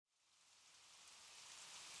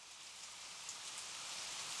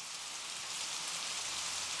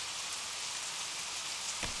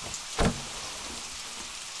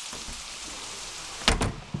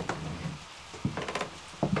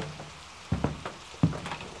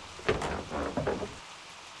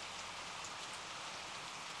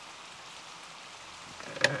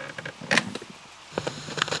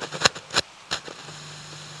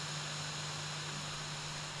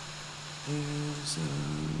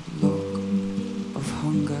of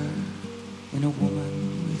hunger in a woman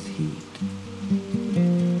with heat.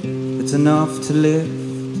 It's enough to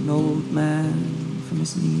lift an old man from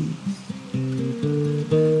his knees,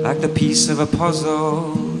 like the piece of a puzzle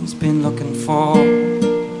he's been looking for.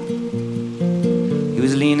 He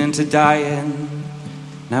was leaning to dying,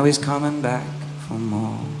 now he's coming back for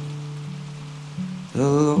more. The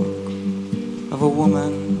look of a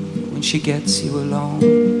woman when she gets you alone.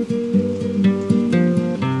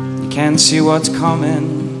 You can't see what's coming,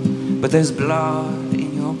 but there's blood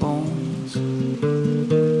in your bones.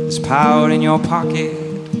 There's power in your pocket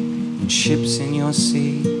and ships in your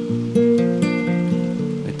sea.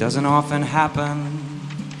 It doesn't often happen,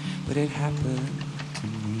 but it happened to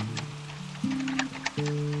me.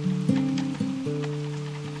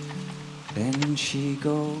 Then she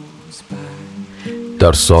goes by.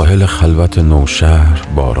 در ساحل خلوت نوشهر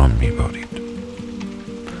باران میبارید،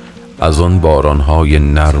 از آن بارانهای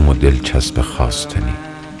نرم و دلچسب خواستنی.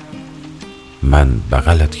 من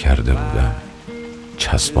بغلت کرده بودم،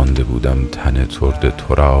 چسبانده بودم تن ترد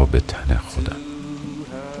تو را به تن خودم.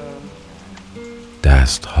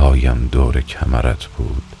 دستهایم دور کمرت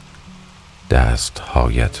بود،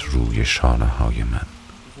 دستهایت روی شانه های من.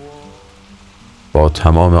 با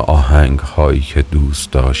تمام آهنگ هایی که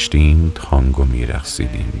دوست داشتیم تانگو می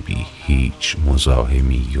رقصیدیم، بی هیچ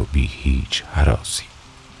مزاحمی و بی هیچ هراسی،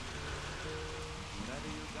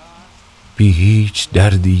 بی هیچ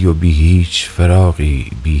دردی و بی هیچ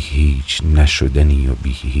فراقی، بی هیچ نشدنی و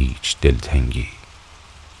بی هیچ دلتنگی،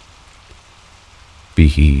 بی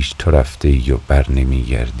هیچ تو رفته و بر نمی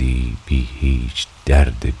گردی، بی هیچ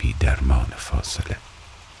درد بی درمان فاصله.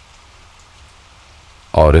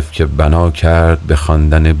 عارف که بنا کرد به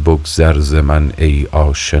خواندن بگذر ز من ای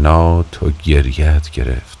آشنا، تو گریه‌ات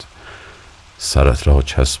گرفت، سرت را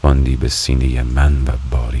چسباندی به سینه من و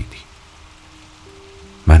باریدی.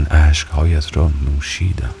 من اشک‌هایت را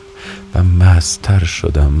نوشیدم و مست‌تر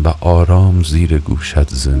شدم و آرام زیر گوشت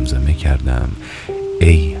زمزمه کردم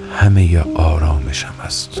ای همه آرامشم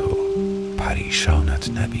از تو، پریشانت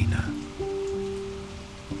نبینم.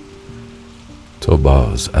 تو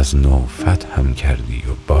باز از نو فتحم کردی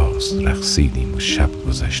و باز رقصیدیم و شب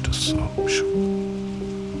گذشت و صبح شد.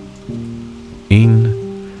 این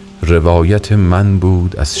روایت من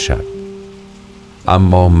بود از شب،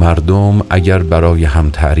 اما مردم اگر برای هم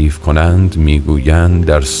تعریف کنند میگویند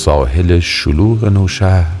در ساحل شلوغ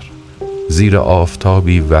نوشهر، زیر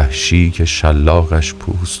آفتابی وحشی که شلاقش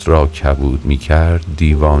پوست را کبود میکرد،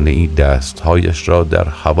 دیوانه‌ای دستهایش را در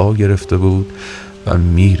هوا گرفته بود و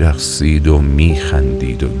میرقصید و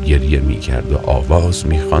میخندید و گریه میکرد و آواز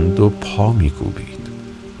میخواند و پا میکوبید.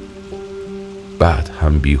 بعد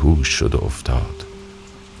هم بیهوش شد و افتاد،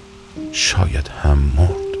 شاید هم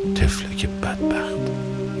مرد طفلک بدبخت.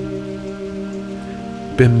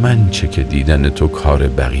 به من چه که دیدن تو کار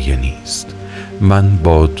بقیه نیست، من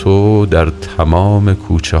با تو در تمام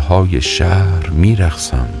کوچه های شهر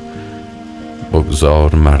میرقصم.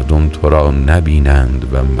 بگذار مردم تو را نبینند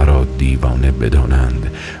و مرا دیوانه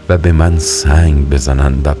بدانند و به من سنگ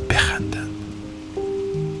بزنند و بخندند.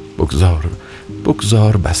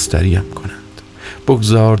 بگذار بستریم کنند،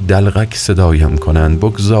 بگذار دلغک صدایم کنند،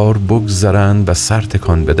 بگذار بگذرند و سر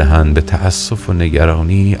تکان بدهند به تأسف و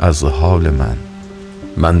نگرانی از حال من.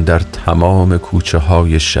 من در تمام کوچه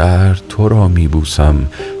های شهر تو را میبوسم،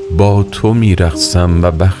 با تو میرقصم و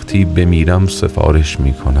وقتی بمیرم سفارش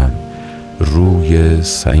میکنم روی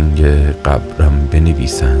سنگ قبرم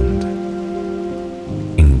بنویسند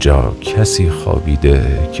اینجا کسی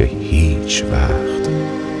خوابیده که هیچ وقت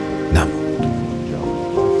نمرد.